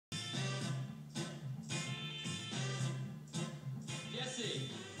see.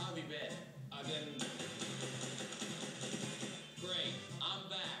 How have you been? I've been... Great. I'm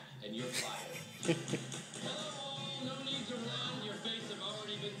back, and you're fired. Hello, all. No need to run. Your fates have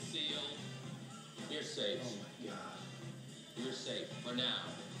already been sealed. You're safe. Oh, my God. You're safe for now.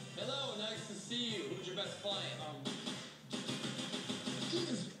 Hello, nice to see you. Who's your best client?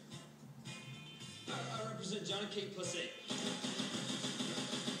 Jesus. I represent John and Kate Plessy.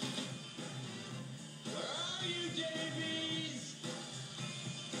 Where are you, Davies?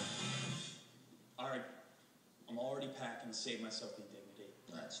 All right. I'm already packing to save myself the indignity.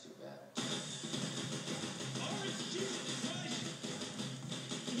 That's too bad. All right, Jesus Christ!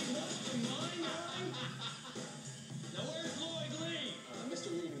 You lost your mind, Artie? Now, where's Lloyd Lee?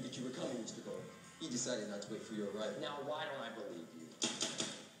 Mr. Lee knew that you were coming, Mr. Gold. He decided not to wait for your arrival. Now, why don't I believe you?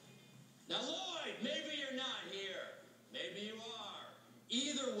 Now, Lloyd, maybe you're not here. Maybe you are.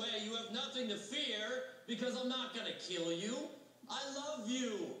 Either way, you have nothing to fear because I'm not going to kill you. I love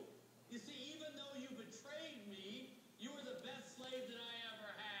you. You see, even though you betrayed me, you were the best slave that I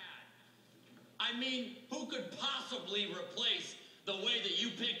ever had. I mean, who could possibly replace the way that you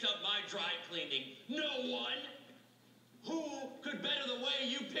picked up my dry cleaning? No one. Who could better the way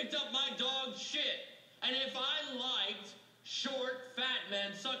you picked up my dog shit? And if I liked short, fat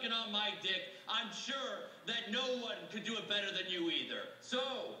men sucking on my dick, I'm sure that no one could do it better than you either. So,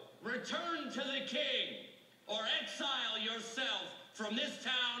 return to the king, or exile yourself from this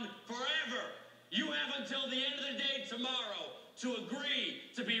town forever. You have until the end of the day tomorrow to agree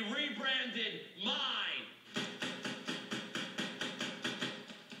to be rebranded mine.